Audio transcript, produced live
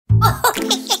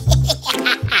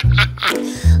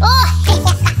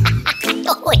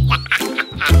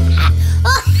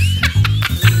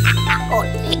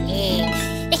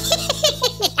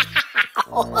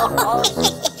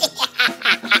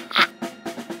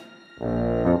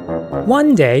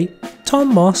One day,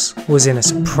 Tom Moss was in a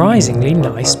surprisingly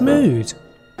nice mood.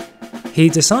 He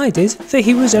decided that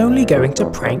he was only going to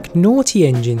prank naughty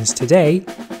engines today,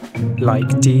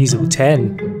 like Diesel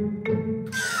 10.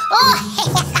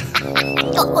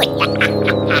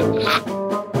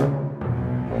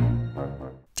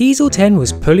 Diesel 10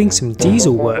 was pulling some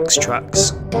Diesel Works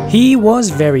trucks. He was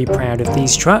very proud of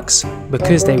these trucks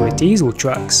because they were diesel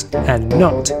trucks and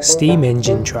not steam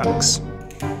engine trucks.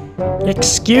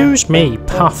 "Excuse me,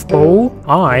 Puffball,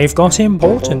 I've got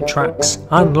important trucks,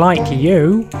 unlike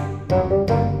you."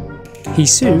 He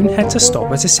soon had to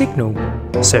stop at a signal,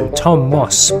 so Tom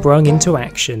Moss sprung into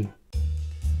action.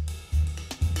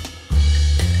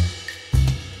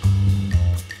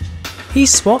 He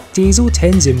swapped Diesel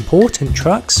 10's important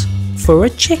trucks for a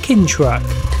chicken truck.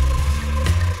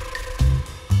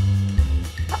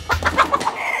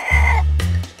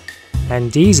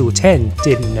 And Diesel 10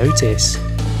 didn't notice.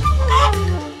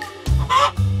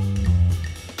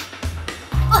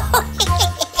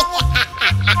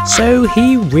 So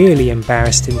he really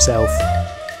embarrassed himself.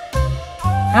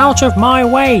 "Out of my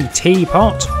way,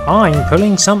 teapot! I'm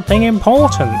pulling something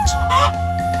important."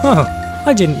 Oh,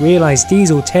 I didn't realise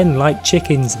Diesel 10 liked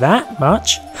chickens that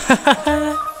much.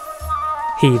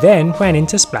 He then ran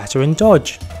into Splatter and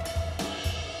Dodge.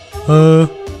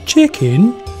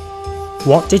 Chicken?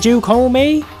 What did you call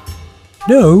me?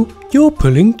 No, you're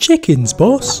pulling chickens,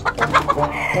 boss.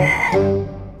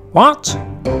 What?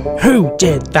 Who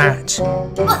did that?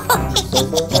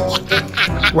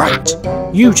 Right,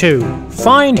 you two,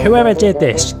 find whoever did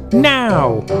this,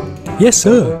 now! Yes,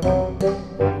 sir.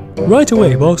 Right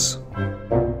away, boss.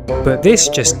 But this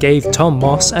just gave Tom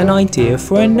Moss an idea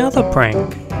for another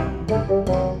prank.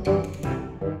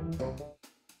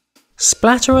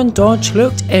 Splatter and Dodge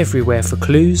looked everywhere for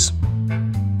clues.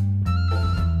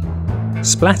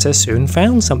 Splatter soon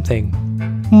found something.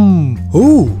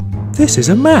 Oh, this is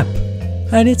a map,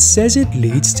 and it says it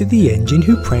leads to the engine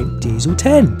who pranked Diesel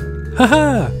 10.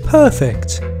 Haha,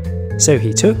 perfect! So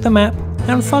he took the map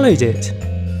and followed it.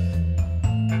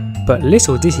 But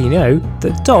little did he know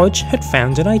that Dodge had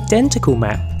found an identical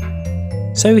map.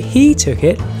 So he took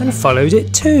it and followed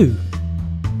it too.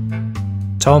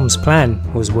 Tom's plan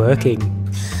was working.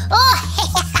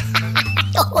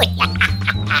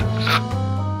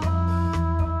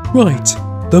 Right,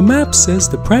 the map says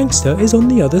the prankster is on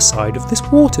the other side of this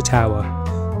water tower.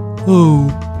 Oh,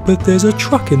 but there's a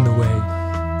truck in the way.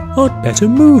 I'd better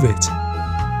move it.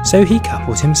 So he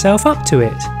coupled himself up to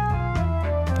it.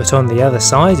 But on the other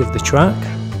side of the truck...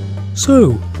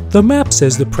 So, the map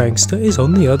says the prankster is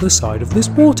on the other side of this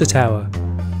water tower.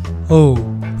 Oh,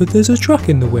 but there's a truck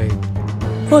in the way.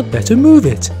 I'd better move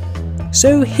it.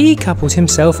 So he coupled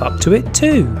himself up to it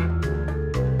too.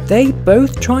 They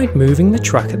both tried moving the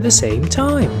truck at the same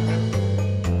time.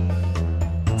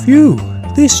 Phew,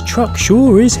 this truck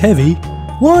sure is heavy.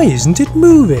 Why isn't it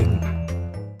moving?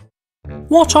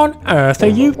 What on earth are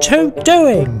you two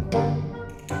doing?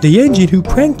 The engine who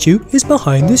pranked you is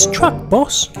behind this truck,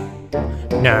 boss.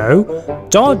 No,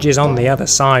 Dodge is on the other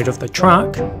side of the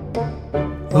truck.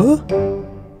 Huh?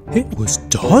 It was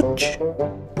Dodge?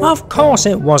 Of course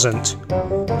it wasn't.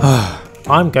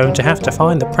 I'm going to have to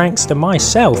find the prankster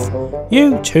myself.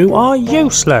 You two are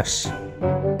useless.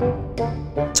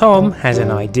 Tom has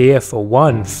an idea for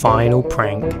one final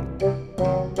prank.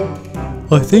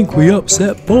 I think we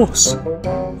upset Boss.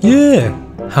 Yeah,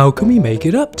 how can we make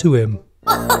it up to him?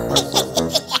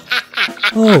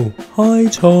 Oh, hi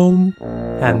Tom.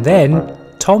 And then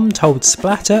Tom told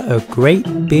Splatter a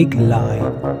great big lie.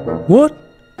 What?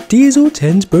 Diesel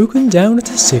 10's broken down at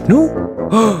a signal?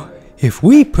 If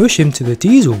we push him to the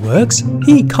Diesel Works,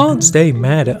 he can't stay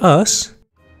mad at us.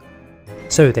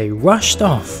 So they rushed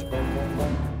off.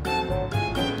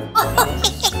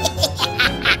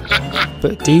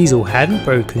 But Diesel hadn't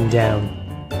broken down.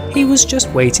 He was just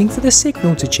waiting for the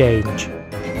signal to change.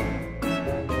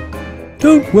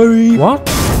 Don't worry. What?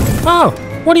 Oh,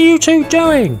 what are you two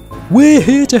doing? We're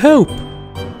here to help.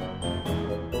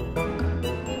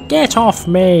 Get off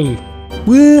me.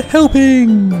 We're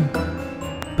helping.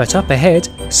 But up ahead,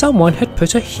 someone had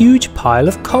put a huge pile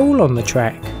of coal on the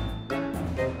track.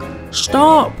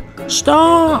 Stop!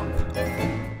 Stop!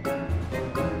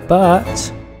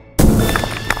 But...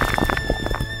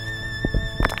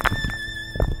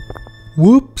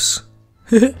 Whoops.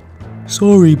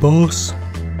 Sorry, boss.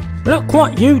 Look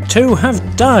what you two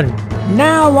have done.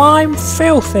 Now I'm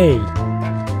filthy!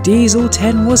 Diesel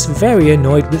 10 was very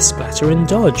annoyed with Splatter and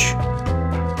Dodge.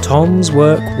 Tom's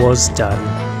work was done.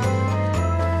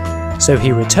 So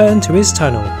he returned to his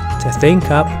tunnel to think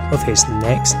up of his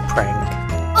next prank.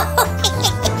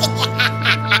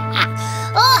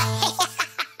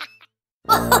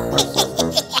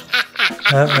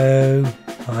 Uh-oh,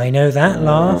 I know that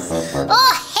laugh.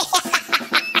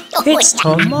 It's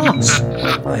Tom Moss.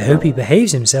 I hope he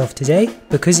behaves himself today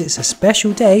because it's a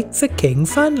special day for King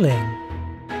Funling.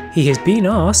 He has been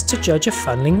asked to judge a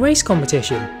funling race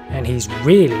competition and he's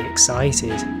really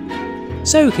excited.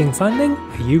 So King Funling,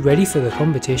 are you ready for the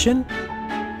competition?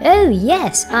 Oh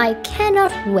yes, I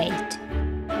cannot wait.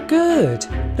 Good,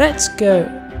 let's go.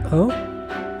 Oh,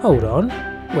 hold on,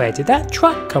 where did that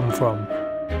truck come from?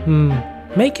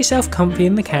 Make yourself comfy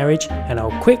in the carriage and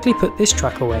I'll quickly put this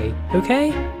truck away,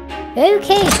 okay?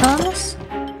 Okay, Thomas.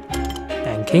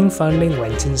 And King Funling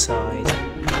went inside.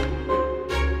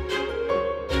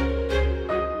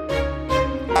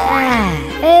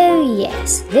 Oh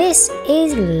yes, this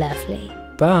is lovely.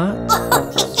 But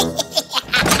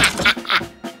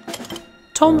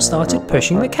Tom started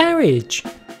pushing the carriage.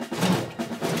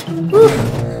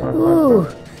 Ooh.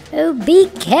 Oh, be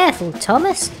careful,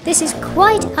 Thomas. This is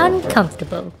quite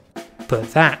uncomfortable.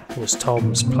 But that was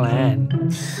Tom's plan.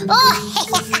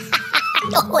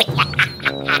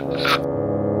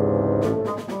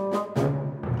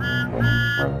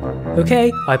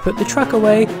 Okay, I put the truck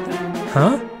away.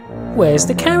 Huh? Where's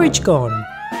the carriage gone?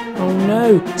 Oh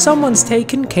no, someone's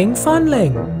taken King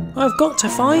Funling. I've got to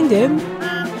find him.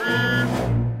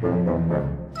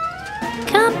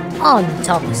 Come on,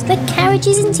 Thomas. The carriage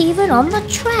isn't even on the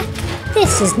track.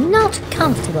 This is not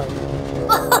comfortable.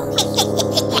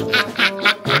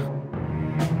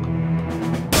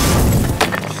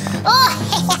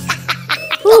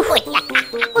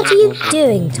 What are you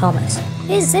doing, Thomas?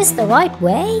 Is this the right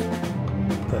way?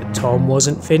 But Tom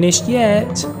wasn't finished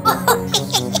yet.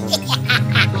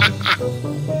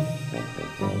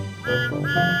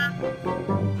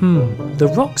 The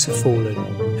rocks have fallen.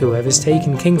 Whoever's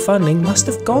taken King Funling must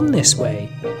have gone this way.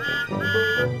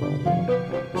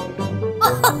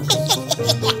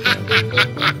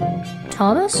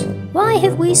 Thomas, why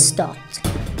have we stopped?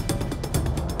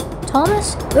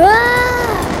 Thomas?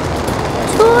 Ah!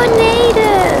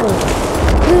 Tornado!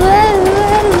 Whoa,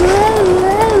 whoa, whoa,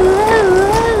 whoa,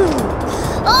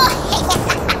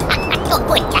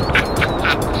 whoa!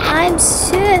 I'm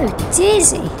so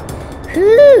dizzy.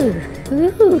 Ooh.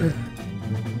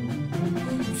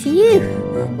 Phew,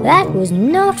 that was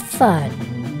not fun.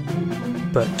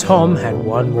 But Tom had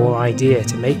one more idea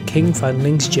to make King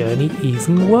Funling's journey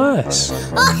even worse.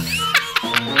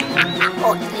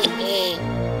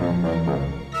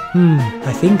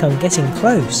 I think I'm getting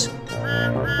close.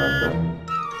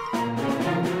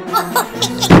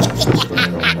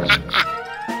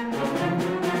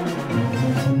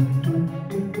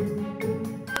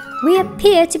 We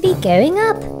appear to be going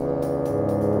up.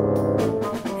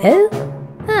 Oh?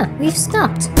 We've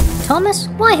stopped. Thomas,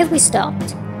 why have we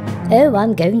stopped? Oh,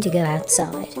 I'm going to go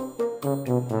outside.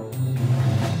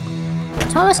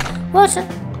 Thomas, what?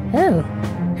 Oh,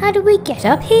 how do we get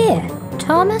up here?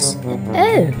 Thomas?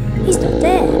 Oh, he's not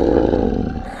there.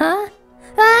 Huh?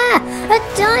 Ah! A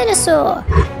dinosaur!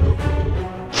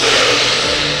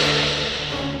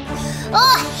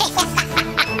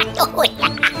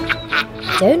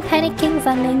 Don't panic, King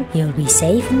Funling. You'll be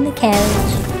safe in the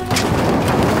carriage.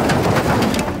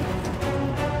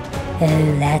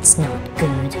 Oh, that's not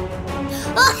good.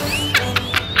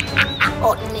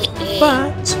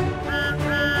 But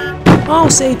I'll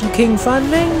save you, King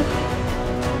Funling.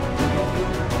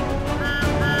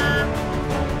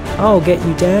 I'll get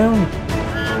you down.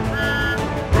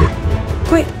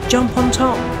 Quick, jump on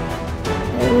top.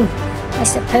 Oh, I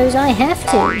suppose I have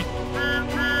to.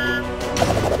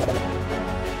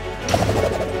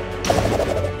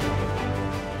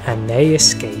 And they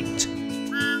escaped.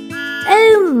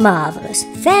 Oh, marvellous.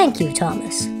 Thank you,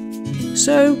 Thomas.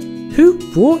 So, who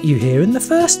brought you here in the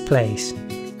first place?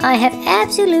 I have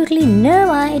absolutely no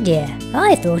idea.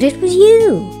 I thought it was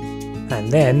you.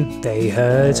 And then they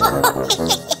heard...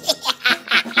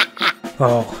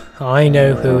 Oh, I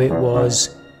know who it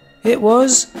was. It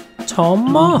was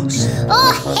Tom Moss.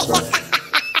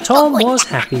 Tom was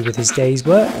happy with his day's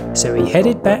work, so he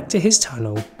headed back to his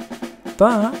tunnel.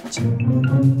 But...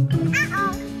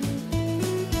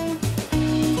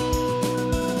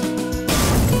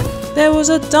 there was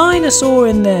a dinosaur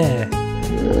in there.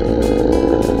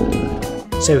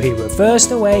 So he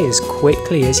reversed away as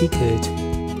quickly as he could.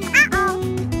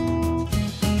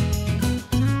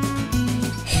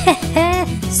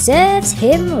 Serves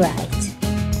him right.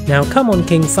 Now come on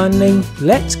King Funling,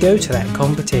 let's go to that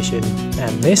competition,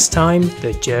 and this time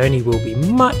the journey will be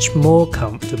much more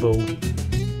comfortable.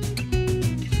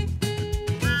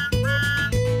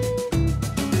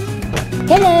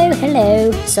 Hello,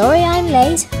 hello. Sorry I'm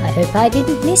late. I hope I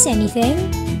didn't miss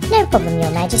anything. No problem,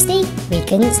 Your Majesty. We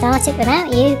couldn't start it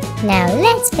without you. Now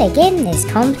let's begin this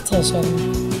competition.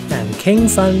 And King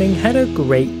Funling had a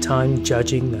great time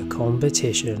judging the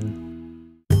competition.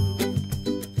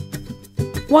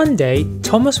 One day,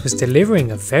 Thomas was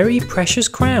delivering a very precious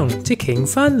crown to King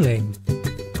Funling,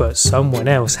 but someone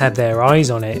else had their eyes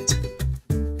on it.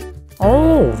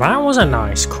 Oh, that was a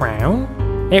nice crown.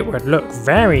 It would look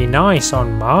very nice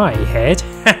on my head.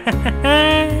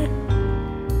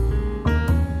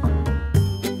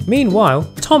 Meanwhile,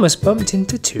 Thomas bumped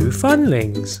into two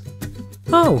Funlings.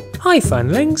 Oh, hi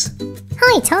Funlings.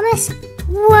 Hi, Thomas.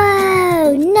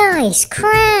 Whoa, nice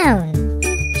crown.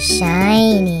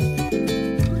 Shiny.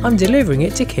 I'm delivering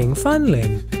it to King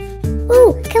Funling.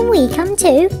 Ooh, can we come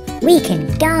too? We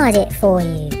can guard it for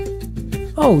you.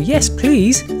 Oh yes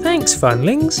please, thanks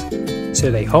Funlings. So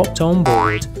they hopped on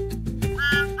board.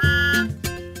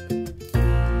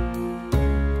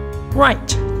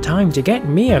 Right, time to get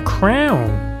me a crown.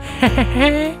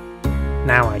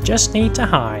 Now I just need to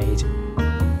hide.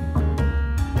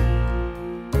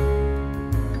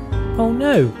 Oh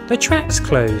no, the track's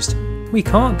closed. We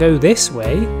can't go this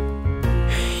way.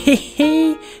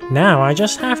 Now I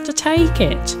just have to take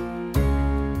it.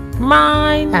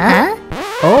 Mine! Huh?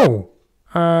 Oh,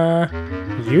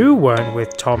 you weren't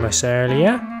with Thomas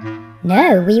earlier.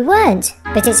 No, we weren't.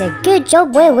 But it's a good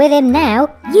job we're with him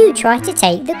now. You try to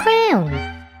take the crown.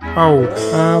 Oh,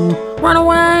 run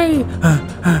away!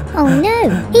 Oh no,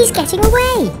 he's getting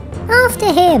away.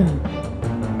 After him.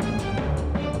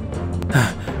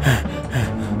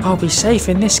 I'll be safe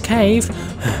in this cave.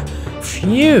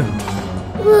 Phew!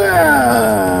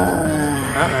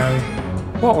 Uh-oh.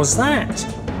 What was that?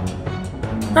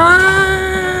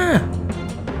 Ah!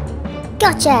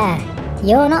 Gotcha!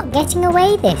 You're not getting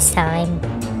away this time.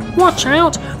 Watch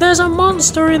out! There's a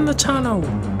monster in the tunnel!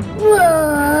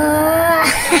 Whoa!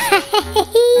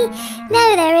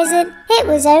 No, there isn't. It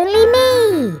was only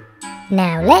me.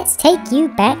 Now let's take you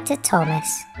back to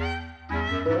Thomas.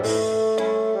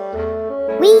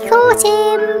 We caught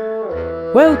him!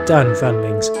 Well done,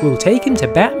 Funlings. We'll take him to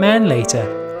Batman later.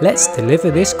 Let's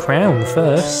deliver this crown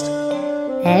first.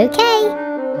 Okay.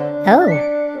 Oh,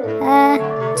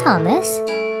 Thomas,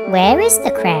 where is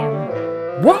the crown?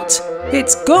 What?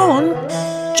 It's gone?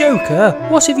 Joker,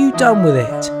 what have you done with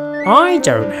it? I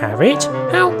don't have it.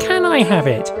 How can I have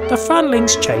it? The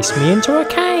Funlings chased me into a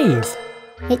cave.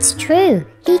 It's true,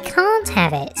 he can't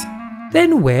have it.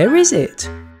 Then where is it?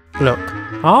 Look,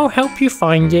 I'll help you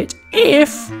find it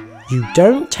if you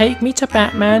don't take me to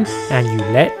Batman and you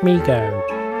let me go.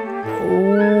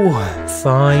 Oh,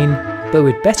 fine, but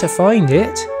we'd better find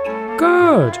it.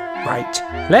 Good. Right,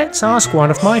 let's ask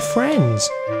one of my friends.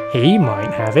 He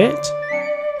might have it.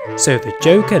 So the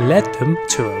Joker led them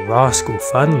to a rascal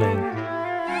Funling.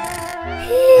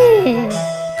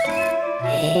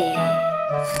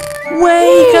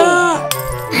 Wake up!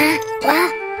 Huh?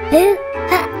 What? Who?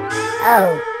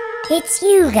 Oh, it's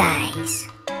you guys.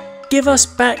 Give us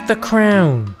back the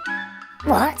crown.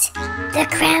 What? The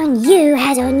crown you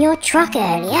had on your truck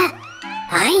earlier?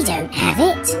 I don't have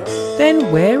it.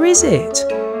 Then where is it?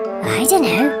 I don't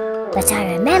know, but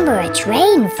I remember a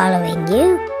train following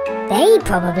you. They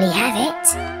probably have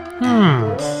it.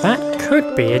 That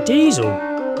could be a diesel.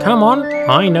 Come on,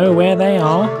 I know where they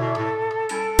are.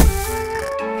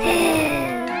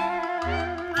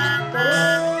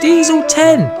 Diesel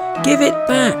 10, give it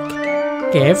back.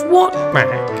 Give what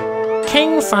back?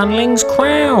 King Funling's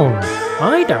crown.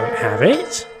 I don't have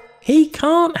it. He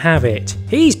can't have it.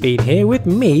 He's been here with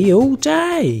me all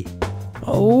day.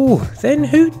 Oh, then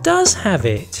who does have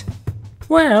it?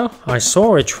 Well, I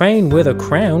saw a train with a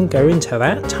crown go into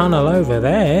that tunnel over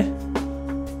there.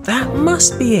 That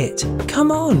must be it.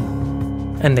 Come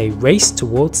on. And they raced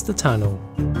towards the tunnel.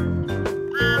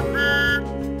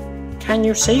 Can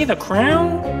you see the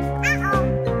crown?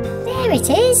 There it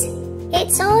is.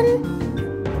 It's on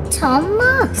Tom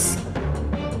Moss.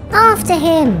 After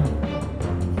him.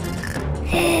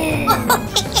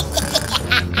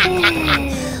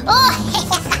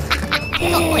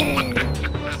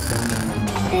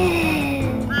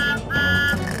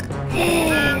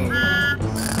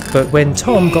 But when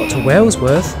Tom got to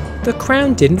Wellsworth, the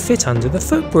crown didn't fit under the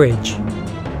footbridge.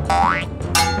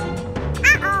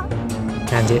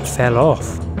 And it fell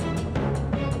off.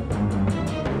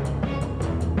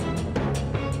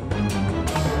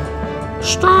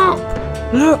 Stop!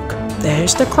 Look,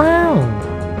 there's the crown.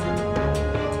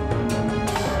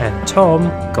 and Tom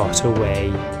got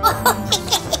away.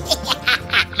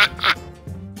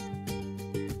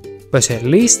 But at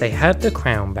least they had the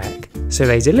crown back, so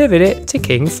they delivered it to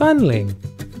King Funling.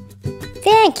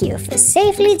 Thank you for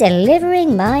safely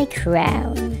delivering my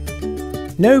crown.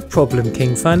 No problem,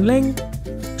 King Funling.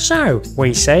 So,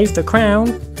 we saved the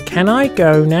crown. Can I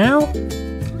go now?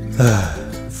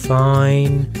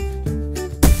 Fine.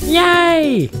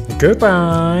 Yay!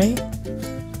 Goodbye.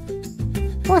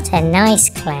 What a nice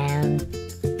clown.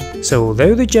 So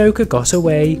although the Joker got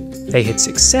away, they had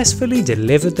successfully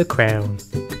delivered the crown.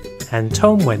 And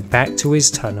Tom went back to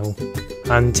his tunnel.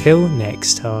 Until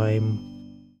next time.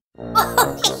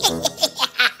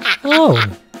 Oh,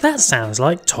 that sounds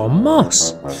like Tom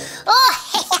Moss.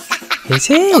 It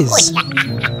is!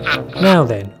 Now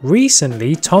then,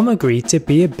 recently Tom agreed to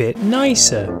be a bit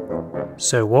nicer.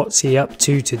 So what's he up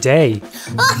to today?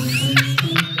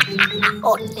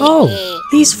 Oh,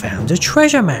 he's found a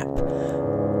treasure map.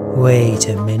 Wait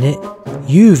a minute.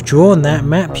 You've drawn that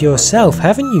map yourself,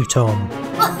 haven't you, Tom?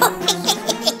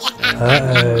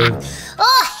 Uh-oh.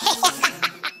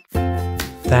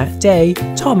 That day,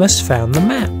 Thomas found the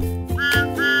map.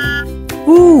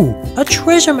 Ooh, a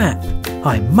treasure map!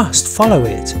 I must follow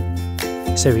it.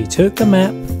 So he took the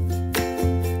map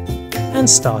and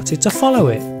started to follow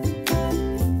it.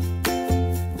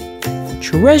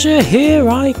 Treasure, here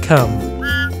I come.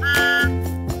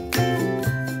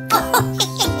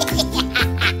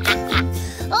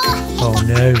 Oh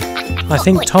no, I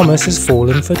think Thomas has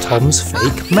fallen for Tom's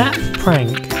fake map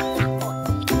prank.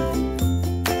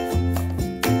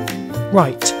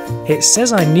 Right, it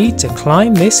says I need to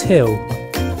climb this hill.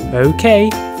 Okay,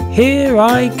 here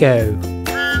I go.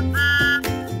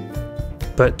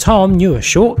 But Tom knew a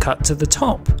shortcut to the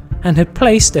top and had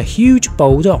placed a huge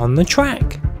boulder on the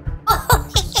track.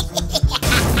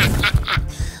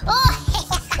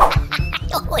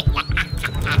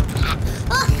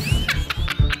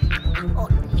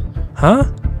 Huh?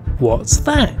 What's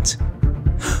that?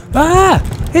 Ah!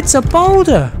 It's a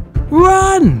boulder!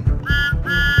 Run!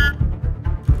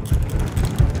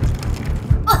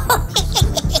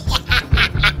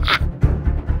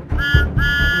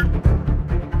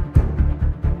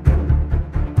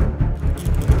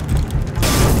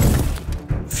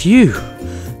 Phew!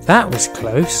 That was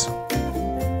close.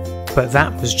 But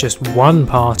that was just one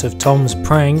part of Tom's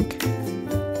prank.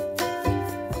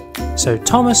 So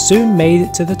Thomas soon made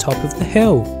it to the top of the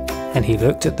hill, and he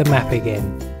looked at the map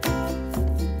again.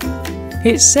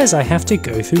 It says I have to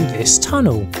go through this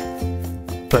tunnel.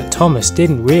 But Thomas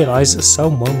didn't realise that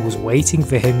someone was waiting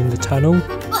for him in the tunnel.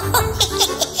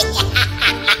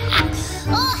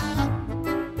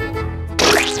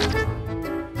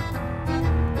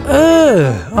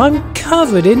 Ugh, I'm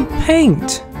covered in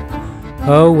paint.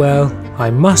 Oh well, I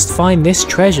must find this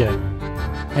treasure.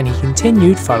 And he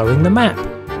continued following the map.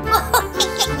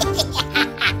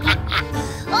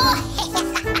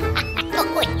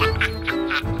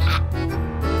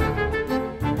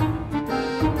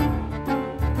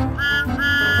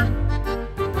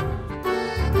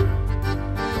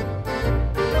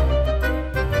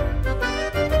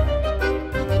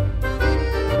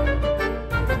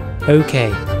 Okay,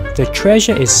 the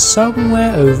treasure is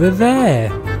somewhere over there.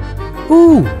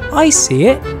 Ooh, I see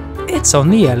it. It's on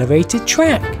the elevated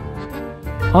track.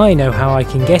 I know how I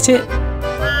can get it.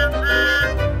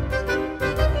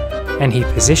 And he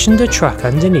positioned a truck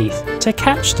underneath to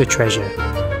catch the treasure.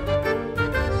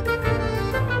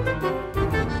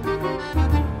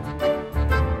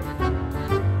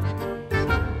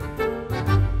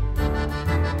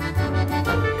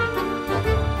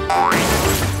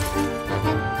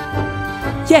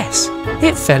 Yes,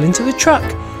 it fell into the truck.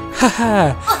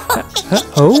 Haha.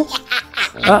 Oh?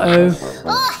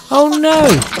 Uh-oh. Oh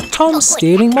no! Tom's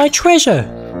stealing my treasure.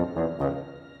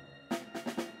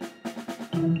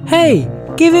 Hey,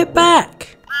 give it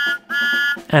back!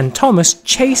 And Thomas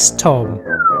chased Tom.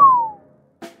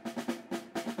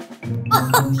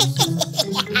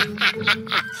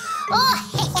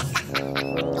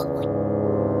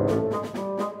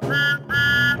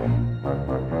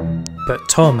 But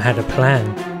Tom had a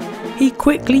plan. He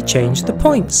quickly changed the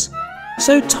points,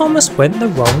 so Thomas went the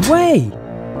wrong way.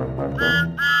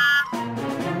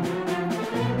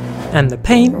 And the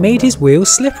paint made his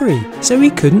wheels slippery, so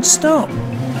he couldn't stop.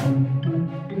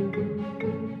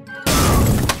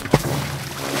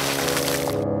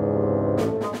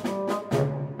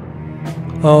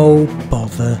 Oh,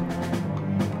 bother.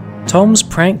 Tom's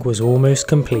prank was almost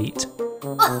complete.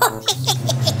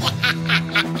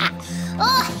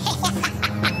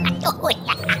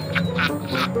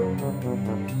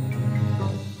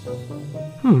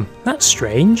 That's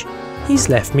strange. he's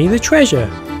left me the treasure.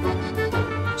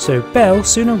 So Belle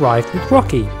soon arrived with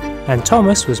Rocky, and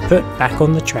Thomas was put back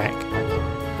on the track.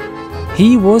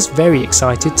 He was very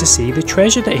excited to see the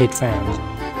treasure that he'd found.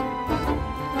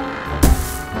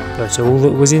 But all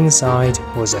that was inside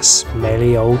was a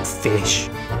smelly old fish.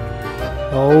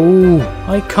 Oh,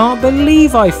 I can't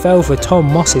believe I fell for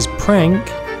Tom Moss's prank.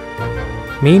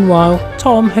 Meanwhile,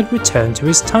 Tom had returned to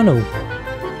his tunnel.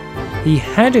 He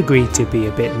had agreed to be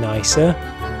a bit nicer,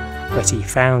 but he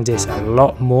found it a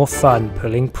lot more fun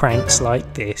pulling pranks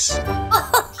like this.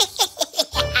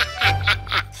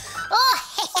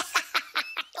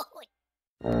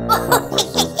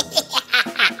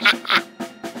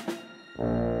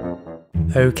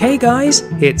 Okay guys,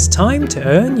 it's time to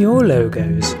earn your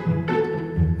logos.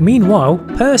 Meanwhile,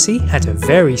 Percy had a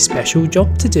very special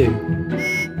job to do.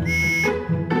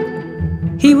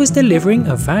 He was delivering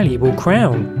a valuable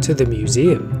crown to the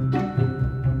museum.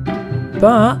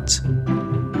 But...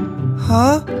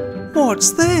 Huh?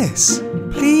 What's this?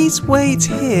 Please wait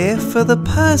here for the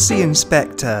Percy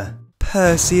Inspector.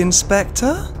 Percy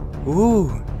Inspector?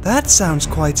 Ooh, that sounds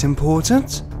quite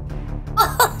important.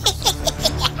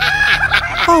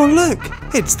 Oh look,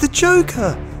 it's the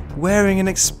Joker, wearing an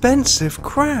expensive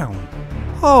crown.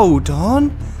 Hold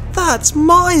on, that's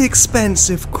my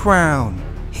expensive crown.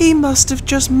 He must have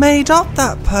just made up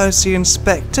that Percy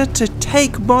Inspector to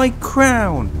take my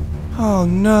crown. Oh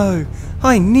no,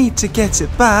 I need to get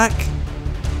it back.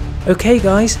 Okay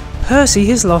guys, Percy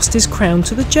has lost his crown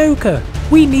to the Joker.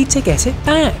 We need to get it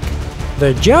back.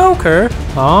 The Joker?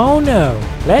 Oh no,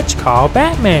 let's call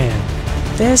Batman.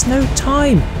 There's no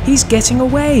time, he's getting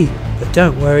away. But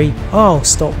don't worry, I'll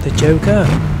stop the Joker.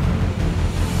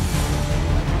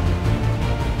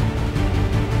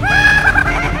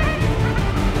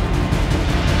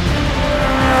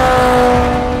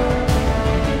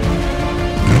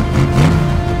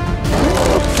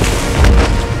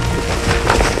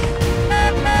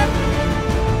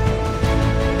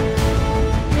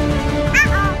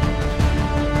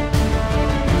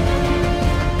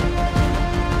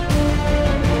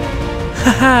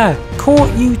 Haha,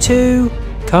 caught you two.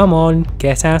 Come on,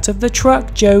 get out of the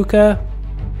truck, Joker.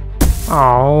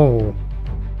 Oh.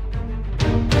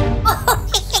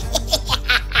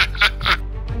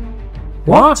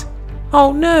 What?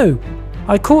 Oh no,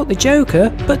 I caught the Joker,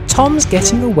 but Tom's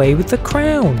getting away with the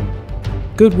crown.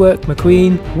 Good work,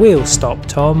 McQueen, we'll stop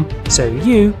Tom, so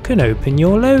you can open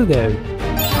your logo.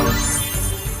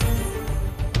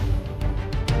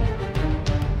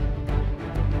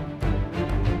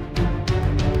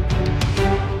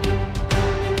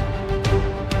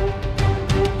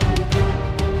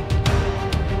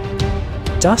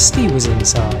 Dusty was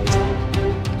inside.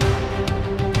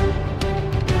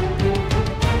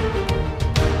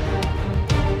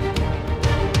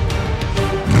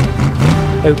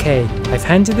 Okay, I've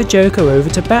handed the Joker over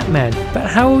to Batman, but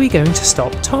how are we going to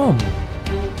stop Tom?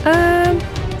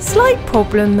 Slight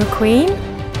problem, McQueen.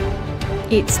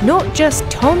 It's not just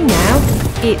Tom now,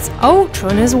 it's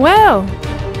Ultron as well.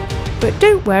 But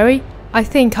don't worry, I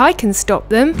think I can stop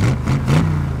them.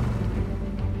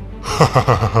 Ha ha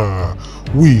ha ha!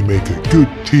 We make a good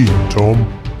team, Tom.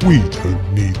 We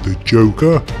don't need the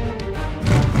Joker.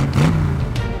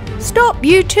 Stop,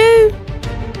 you two!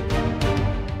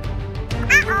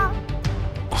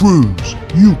 Cruz,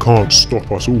 you can't stop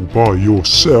us all by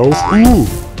yourself. Ooh.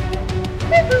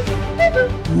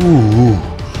 Ooh,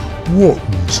 what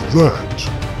was that?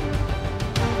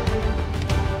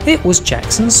 It was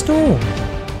Jackson Storm.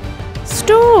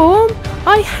 Storm,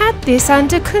 I had this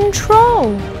under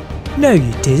control. No,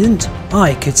 you didn't.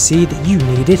 I could see that you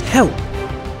needed help.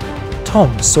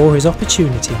 Tom saw his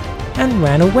opportunity and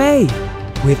ran away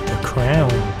with the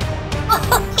crown.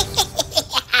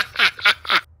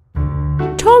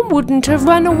 Tom wouldn't have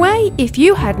run away if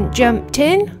you hadn't jumped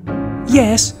in.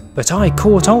 Yes, but I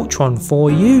caught Ultron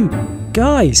for you.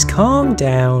 Guys, calm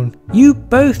down. You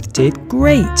both did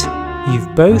great.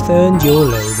 You've both earned your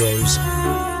logos.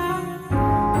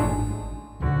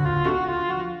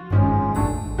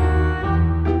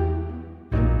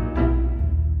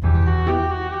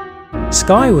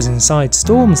 Sky was inside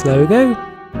Storm's logo.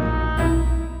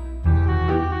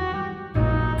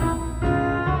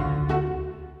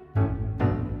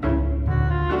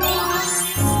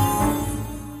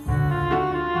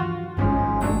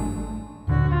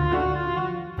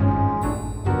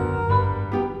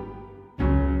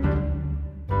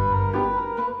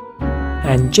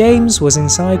 And James was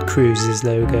inside Cruz's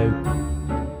logo.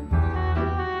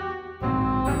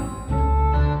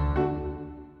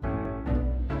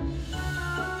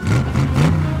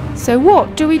 So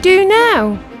what do we do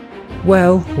now?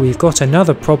 Well, we've got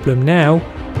another problem now.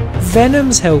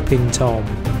 Venom's helping Tom.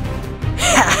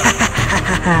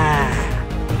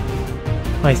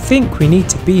 I think we need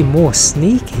to be more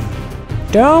sneaky.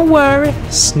 Don't worry,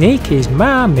 Sneaky's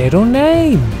my middle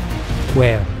name.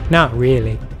 Well, not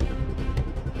really.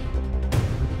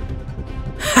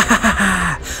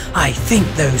 I think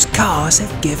those cars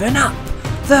have given up.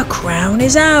 The crown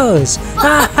is ours.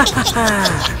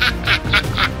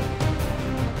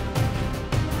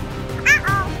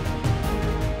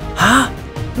 Huh?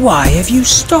 Why have you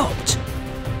stopped?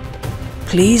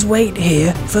 Please wait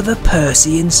here for the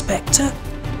Percy Inspector.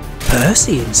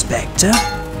 Percy Inspector?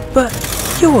 But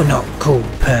you're not called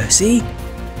Percy.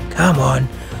 Come on,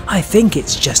 I think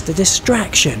it's just a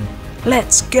distraction.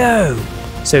 Let's go.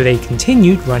 So they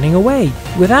continued running away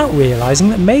without realising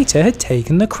that Mater had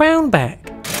taken the crown back.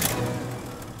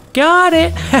 Got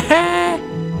it!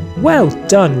 Well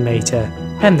done, Mater.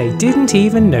 And they didn't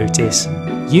even notice.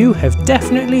 You have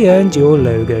definitely earned your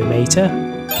logo, Mater.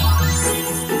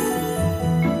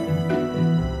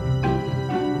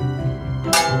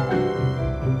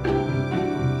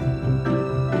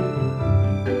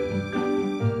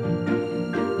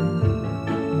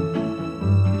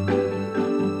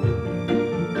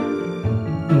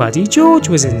 Muddy George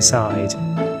was inside.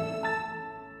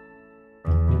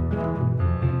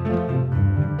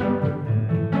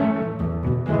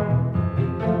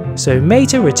 So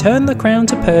Mater returned the crown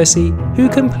to Percy, who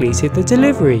completed the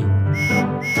delivery.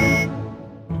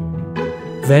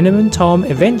 Venom and Tom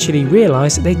eventually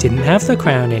realised that they didn't have the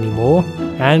crown anymore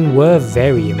and were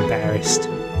very embarrassed.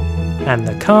 And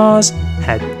the cars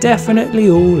had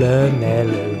definitely all earned their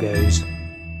logos.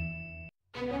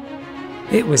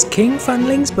 It was King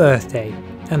Funling's birthday,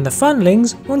 and the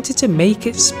Funlings wanted to make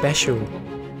it special.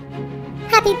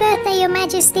 Happy birthday, Your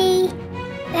Majesty!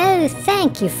 Oh,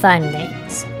 thank you,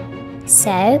 Funlings.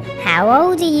 So, how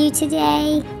old are you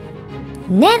today?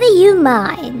 Never you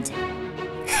mind.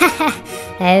 Haha,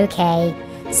 okay.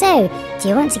 So, do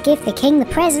you want to give the king the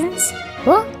presents?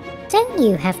 What? Don't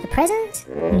you have the present?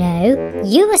 No,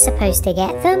 you were supposed to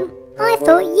get them. I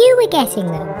thought you were getting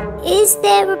them. Is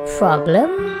there a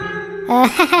problem?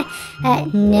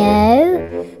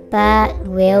 No, but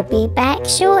we'll be back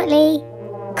shortly.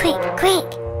 Quick,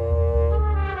 quick!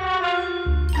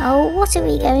 Oh, what are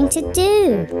we going to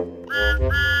do?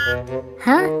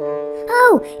 Huh?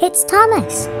 Oh, it's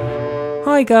Thomas!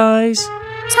 Hi guys!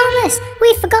 Thomas,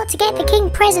 we forgot to get the king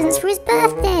presents for his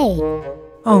birthday!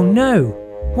 Oh no!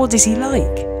 What does he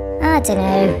like? I don't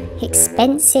know,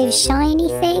 expensive shiny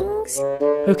things?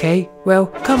 Okay, well,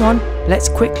 come on, let's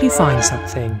quickly find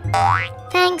something.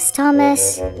 Thanks,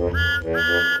 Thomas.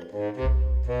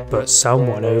 But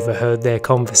someone overheard their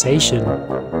conversation.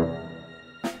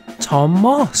 Tom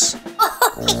Moss.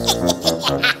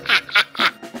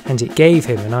 And it gave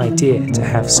him an idea to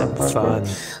have some fun.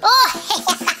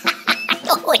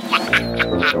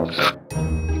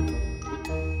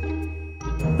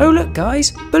 Oh look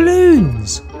guys,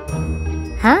 balloons!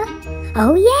 Huh?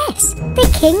 Oh yes, the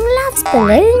king loves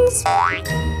balloons.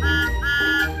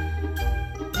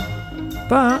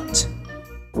 But...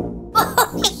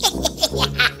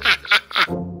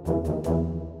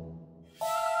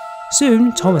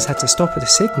 soon Thomas had to stop at a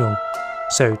signal,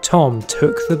 so Tom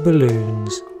took the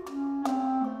balloons.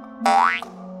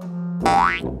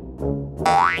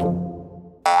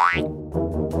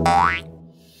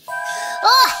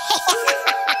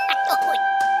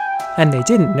 And they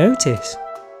didn't notice.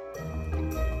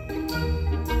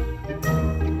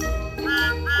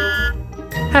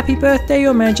 Happy birthday,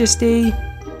 Your Majesty!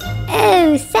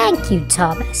 Oh, thank you,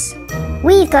 Thomas.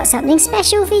 We've got something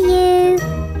special for you.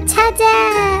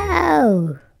 Ta-da!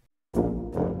 Oh.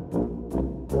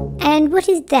 And what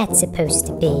is that supposed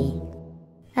to be?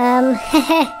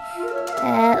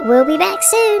 We'll be back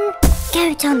soon.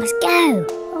 Go, Thomas, go.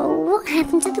 Oh, what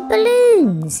happened to the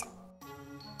balloons?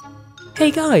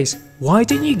 Hey guys, why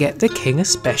didn't you get the king a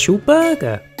special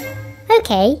burger?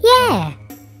 Okay, yeah.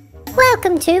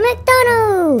 Welcome to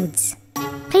McDonald's.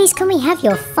 Please can we have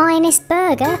your finest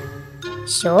burger?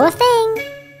 Sure thing.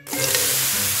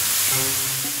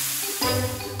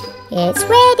 It's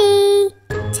ready.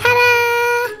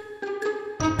 Ta-da!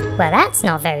 Well, that's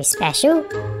not very special.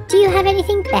 Do you have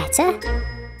anything better?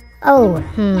 Oh,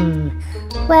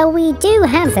 well, we do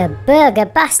have the Burger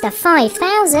Buster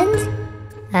 5000.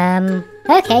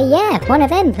 Okay, yeah, one of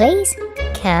them, please.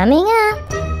 Coming up.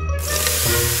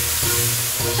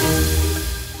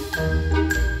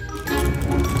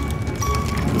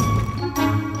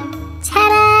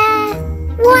 Ta-da!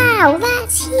 Wow,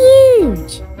 that's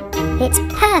huge! It's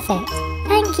perfect.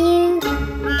 Thank you.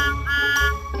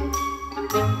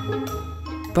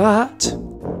 But...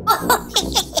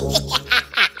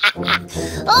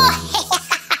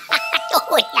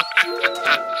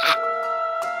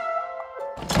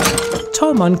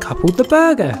 Tom uncoupled the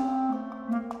burger.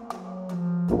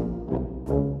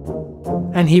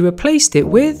 And he replaced it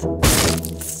with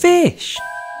fish.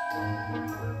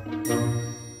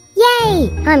 Yay!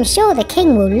 I'm sure the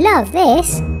king will love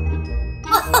this.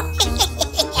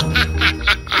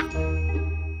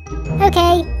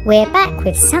 Okay, we're back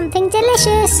with something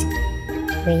delicious.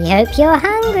 We hope you're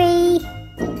hungry.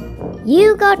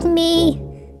 You got me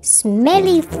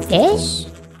smelly fish?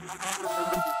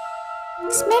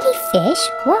 Smelly fish?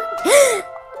 What?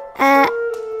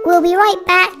 We'll be right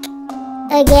back.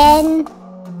 Again.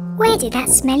 Where did that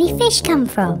smelly fish come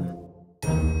from?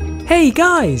 Hey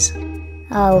guys!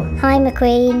 Oh, hi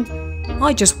McQueen.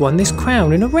 I just won this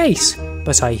crown in a race,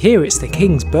 but I hear it's the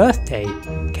king's birthday.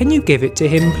 Can you give it to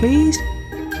him, please?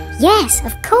 Yes,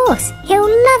 of course. He'll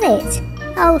love it.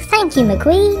 Oh, thank you,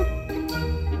 McQueen.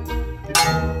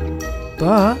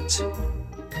 But...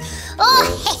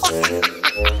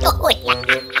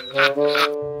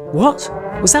 What?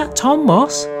 Was that Tom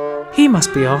Moss? He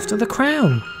must be after the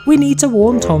crown. We need to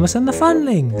warn Thomas and the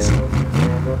Funlings.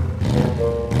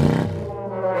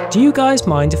 Do you guys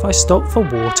mind if I stop for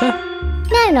water?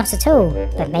 No, not at all,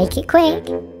 but make it quick.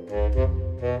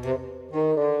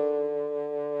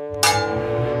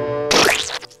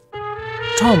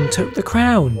 Tom took the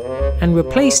crown and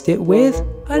replaced it with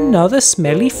another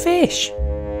smelly fish.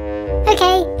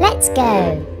 Okay, let's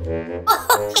go.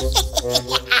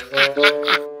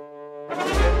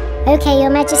 Okay, Your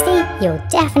Majesty, you'll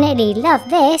definitely love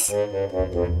this.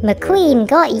 McQueen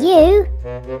got you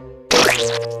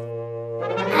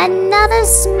another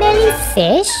smelly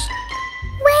fish?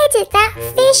 Where did that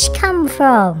fish come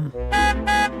from?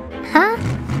 Huh?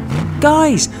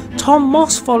 Guys, Tom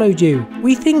Moss followed you.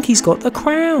 We think he's got the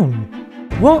crown.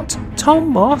 What? Tom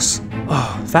Moss?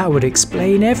 Oh, that would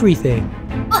explain everything.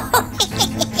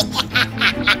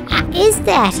 Is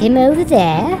that him over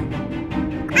there?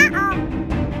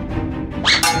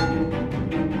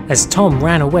 As Tom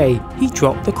ran away, he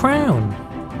dropped the crown.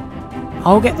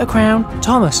 I'll get the crown.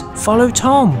 Thomas, follow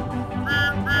Tom.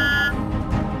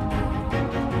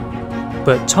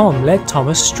 But Tom led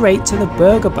Thomas straight to the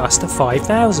Burger Buster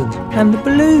 5000 and the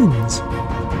balloons.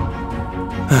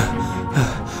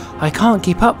 I can't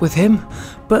keep up with him,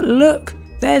 but look,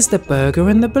 there's the burger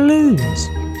and the balloons.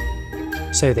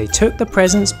 So they took the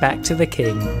presents back to the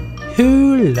king,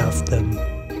 who loved them.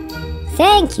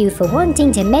 Thank you for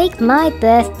wanting to make my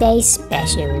birthday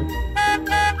special.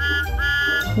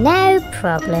 No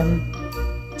problem.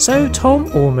 So Tom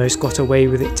almost got away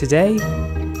with it today.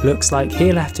 Looks like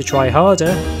he'll have to try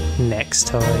harder next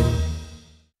time.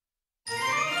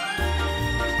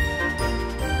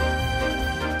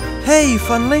 Hey,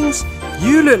 Funlings!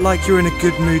 You look like you're in a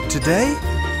good mood today.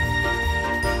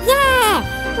 Yeah!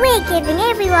 We're giving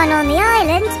everyone on the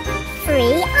island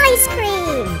free ice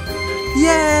cream!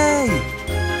 Yay!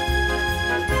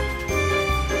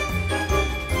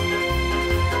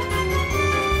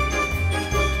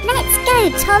 Let's go,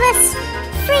 Thomas!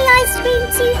 Free ice cream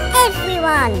to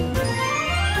everyone!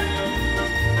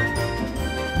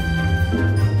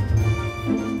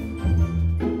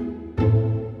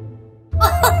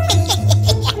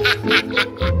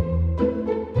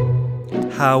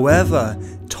 However,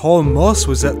 Tom Moss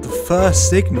was at the first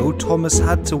signal Thomas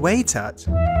had to wait at.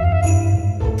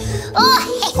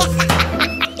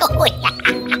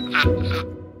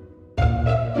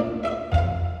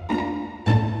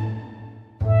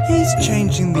 He's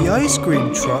changing the ice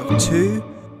cream truck to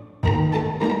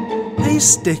a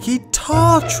sticky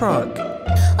tar truck.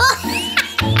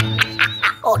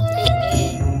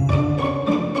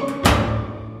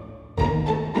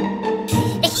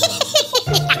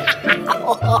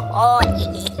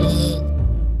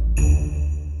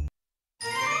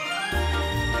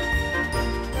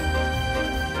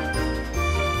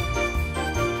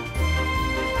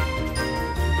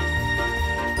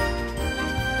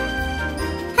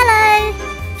 Hello!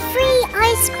 Free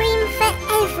ice cream for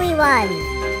everyone!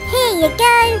 Here you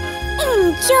go!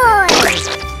 Enjoy!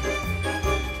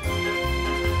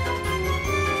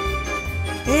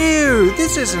 Ew,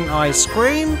 this isn't ice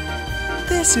cream.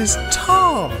 This is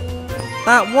tar.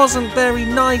 That wasn't very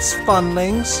nice,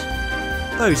 Funlings.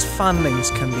 Those Funlings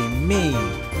can be mean.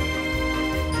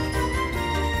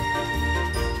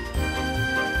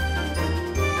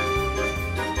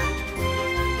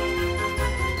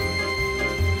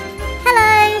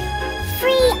 Hello!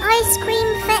 Free ice cream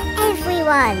for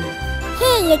everyone!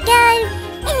 Here you go!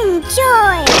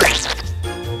 Enjoy!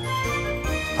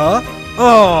 Huh?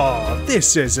 Oh,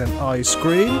 this isn't ice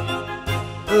cream.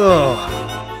 Ugh.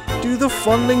 Do the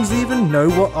Funlings even know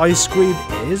what ice cream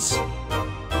is?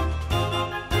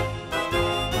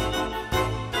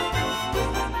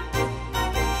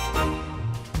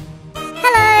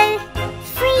 Hello!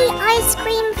 Free ice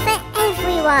cream for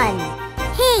everyone!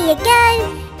 Here you go!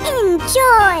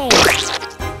 Enjoy!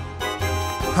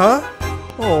 Huh?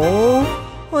 Oh,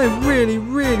 I really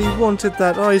wanted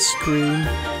that ice cream.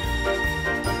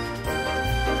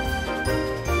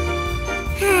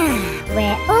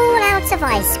 We're all out of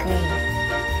ice cream.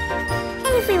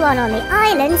 Everyone on the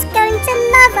island's going to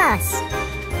love us.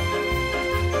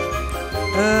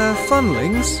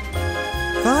 Funlings?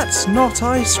 That's not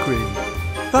ice cream.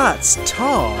 That's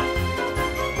tar.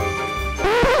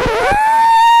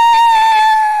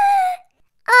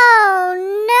 Oh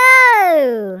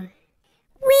no!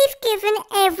 We've given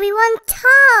everyone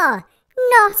tar,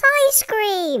 not ice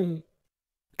cream.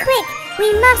 Quick,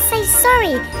 we must say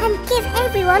sorry and give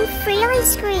everyone free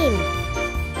ice cream.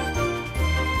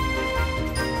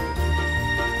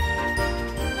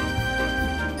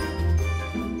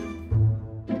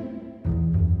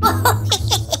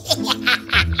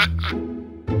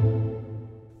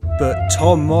 But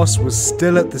Tom Moss was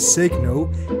still at the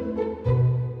signal.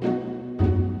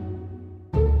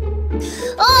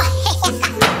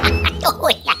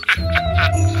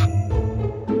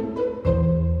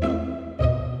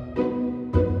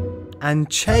 And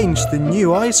changed the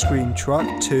new ice cream truck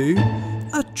to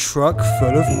a truck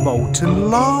full of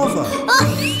molten lava.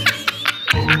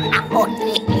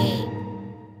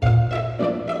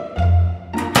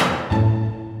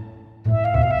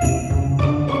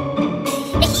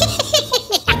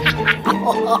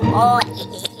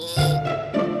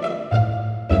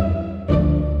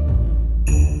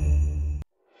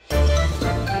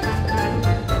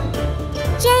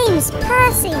 James,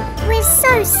 Percy, we're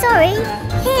so sorry.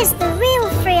 Here's the real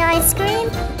free ice cream.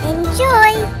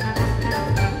 Enjoy!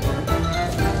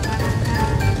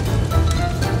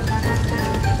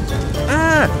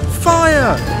 Ah!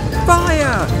 Fire!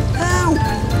 Fire! Help!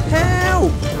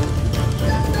 Help!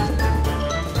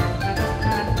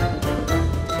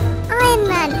 Iron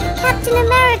Man, Captain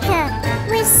America,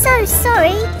 we're so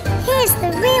sorry. Here's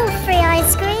the real free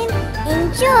ice cream.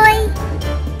 Enjoy!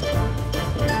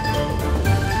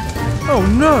 Oh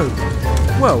no!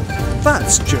 Well,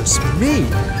 that's just me.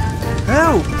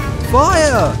 Help!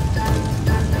 Fire!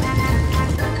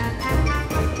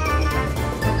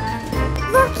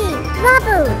 Rocky,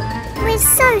 Rubble, we're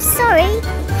so sorry.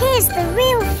 Here's the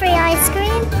real free ice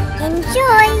cream.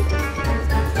 Enjoy!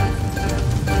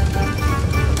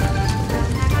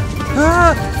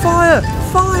 Ah! Fire!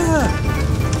 Fire!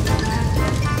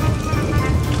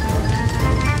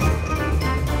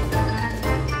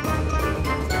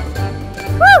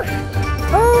 Woo!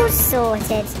 All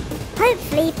sorted.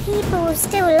 Hopefully people will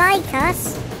still like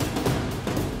us.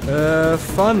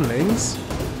 Funlings?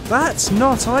 That's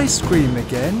not ice cream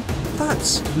again.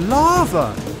 That's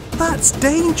lava. That's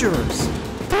dangerous.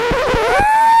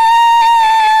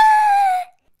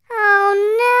 Oh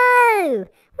no!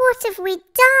 What have we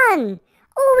done?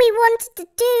 All we wanted to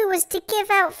do was to give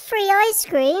out free ice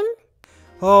cream.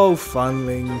 Oh,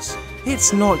 Funlings,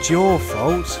 it's not your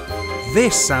fault.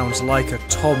 This sounds like a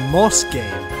Tom Moss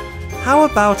game. How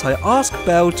about I ask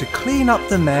Belle to clean up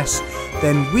the mess,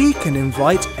 then we can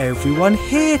invite everyone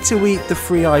here to eat the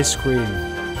free ice cream.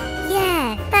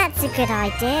 Yeah, that's a good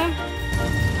idea.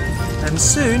 And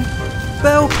soon,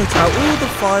 Belle put out all the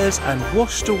fires and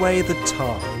washed away the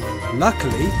tar.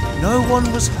 Luckily, no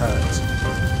one was hurt.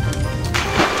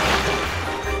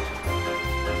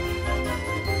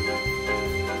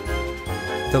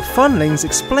 The Funlings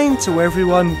explained to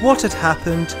everyone what had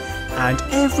happened, and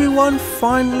everyone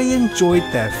finally enjoyed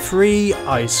their free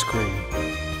ice cream.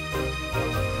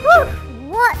 Whew,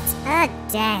 what a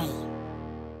day!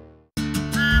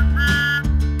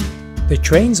 The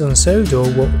trains on Sodor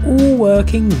were all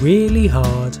working really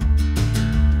hard.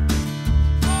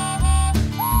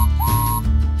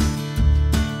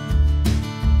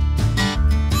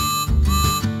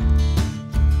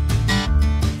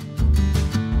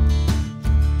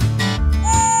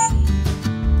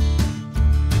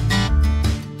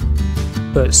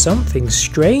 But something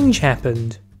strange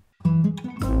happened.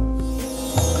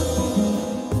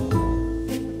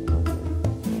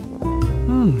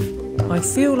 I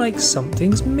feel like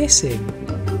something's missing.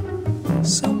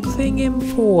 Something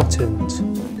important.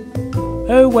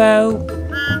 Oh well.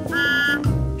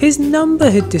 His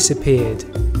number had disappeared,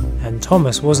 and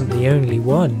Thomas wasn't the only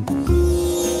one.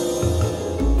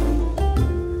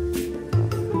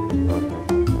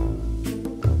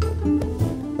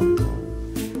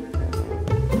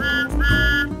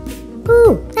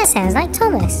 Ooh, that sounds like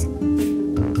Thomas.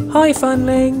 Hi,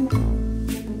 Funling.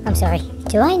 sorry.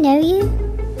 Do I know you?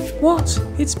 What?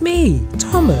 It's me,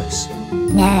 Thomas.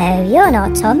 No, you're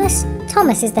not Thomas.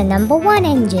 Thomas is the number 1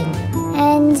 engine.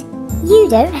 And you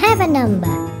don't have a number.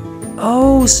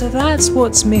 Oh, so that's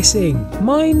what's missing.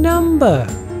 My number.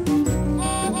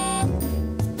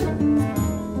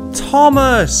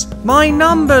 Thomas, my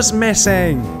number's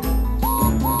missing.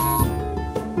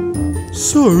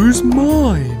 So's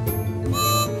mine.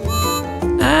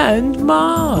 And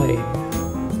mine.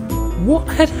 What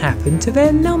had happened to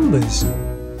their numbers?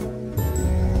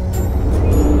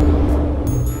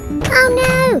 Oh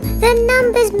no! The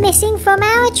number's missing from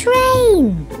our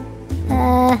train!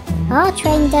 Our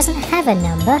train doesn't have a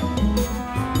number.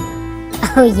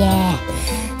 Oh yeah.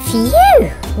 Phew!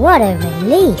 What a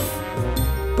relief.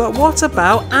 But what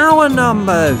about our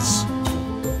numbers?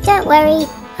 Don't worry,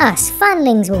 us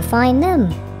funlings will find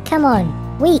them. Come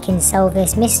on, we can solve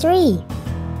this mystery.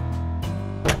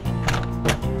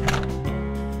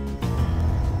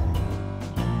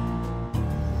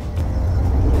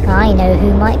 I know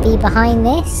who might be behind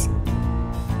this.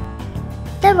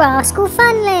 The Rascal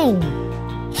Funling!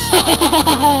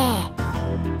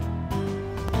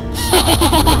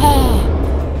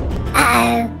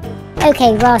 Uh-oh.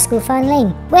 Okay, Rascal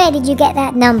Funling, where did you get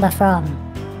that number from?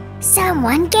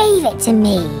 Someone gave it to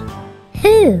me.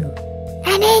 Who?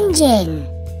 An engine.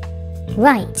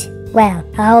 Right, well,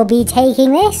 I'll be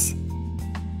taking this.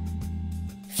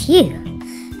 Phew.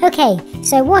 Okay,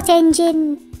 so what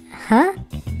engine... Huh?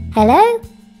 Hello?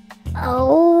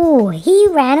 Oh, he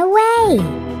ran away.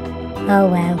 Oh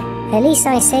well, at least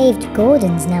I saved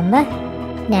Gordon's number.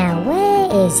 Now, where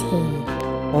is he?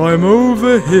 I'm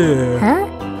over here. Huh?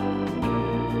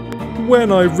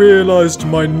 When I realised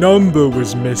my number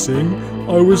was missing,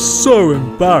 I was so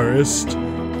embarrassed.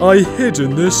 I hid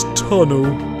in this tunnel.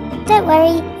 Don't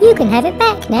worry, you can have it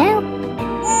back now.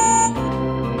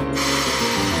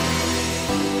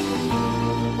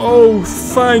 Oh,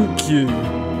 thank you.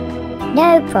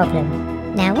 No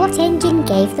problem. Now what engine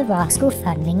gave the Rascal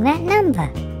Funling that number?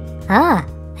 Ah,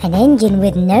 an engine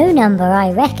with no number,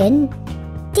 I reckon.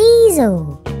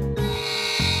 Diesel.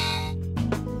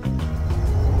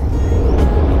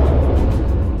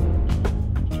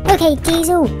 Okay,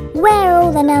 Diesel, where are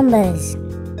all the numbers?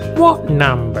 What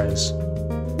numbers?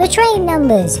 The train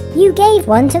numbers. You gave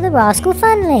one to the Rascal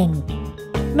Funling.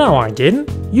 No, I didn't.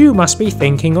 You must be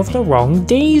thinking of the wrong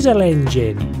diesel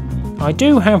engine. I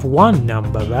do have one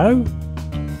number though.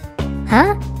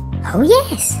 Huh? Oh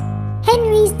yes!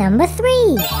 Henry's number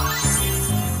 3.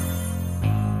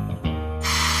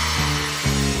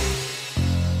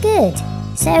 Good.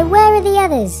 So where are the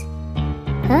others?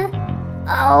 Huh?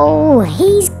 Oh,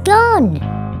 he's gone!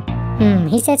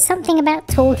 He said something about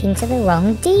talking to the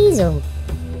wrong diesel.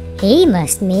 He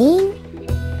must mean...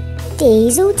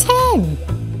 Diesel 10!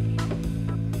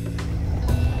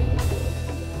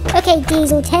 Okay,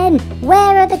 Diesel 10,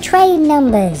 where are the train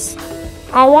numbers?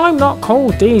 Oh, I'm not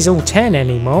called Diesel 10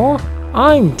 anymore.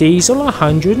 I'm Diesel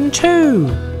 102.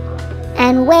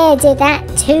 And where did that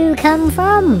 2 come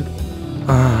from?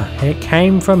 It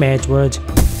came from Edward.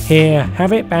 Here,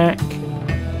 have it back.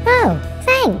 Oh,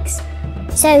 thanks.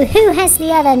 So who has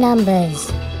the other numbers?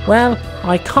 Well,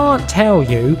 I can't tell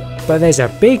you, but there's a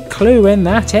big clue in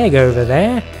that egg over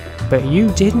there. But you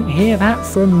didn't hear that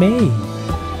from me.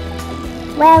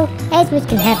 Well, Edward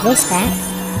can have this back.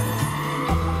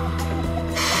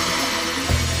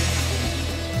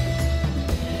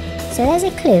 So there's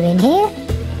a clue in here.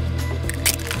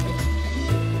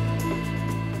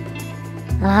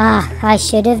 Ah, I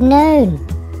should have known.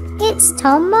 It's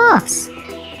Tom Moss.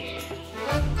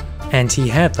 And he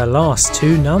had the last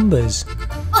 2 numbers.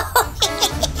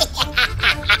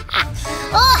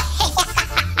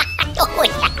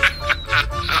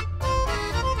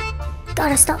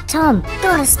 Gotta stop Tom!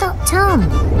 Gotta stop Tom!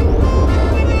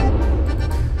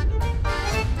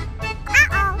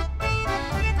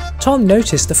 Tom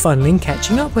noticed the funling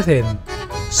catching up with him.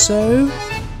 So...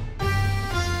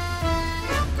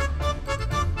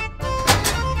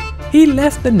 he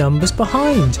left the numbers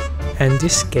behind and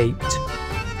escaped.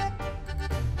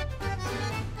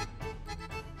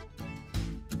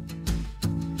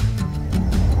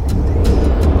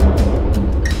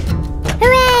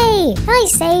 Hooray! I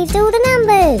saved all the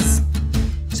numbers!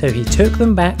 So he took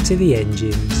them back to the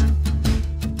engines.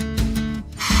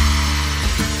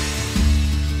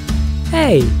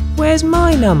 Hey, where's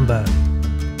my number?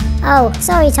 Oh,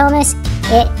 sorry Thomas.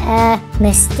 It,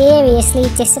 mysteriously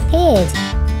disappeared.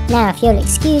 Now if you'll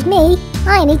excuse me,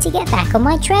 I need to get back on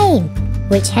my train,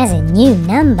 which has a new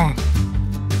number.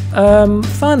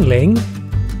 Funling?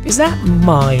 Is that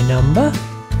my number?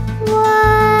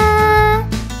 What?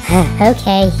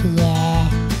 Okay, yeah.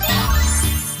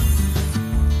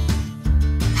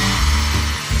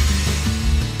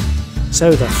 So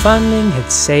the Funling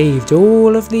had saved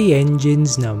all of the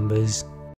engine's numbers.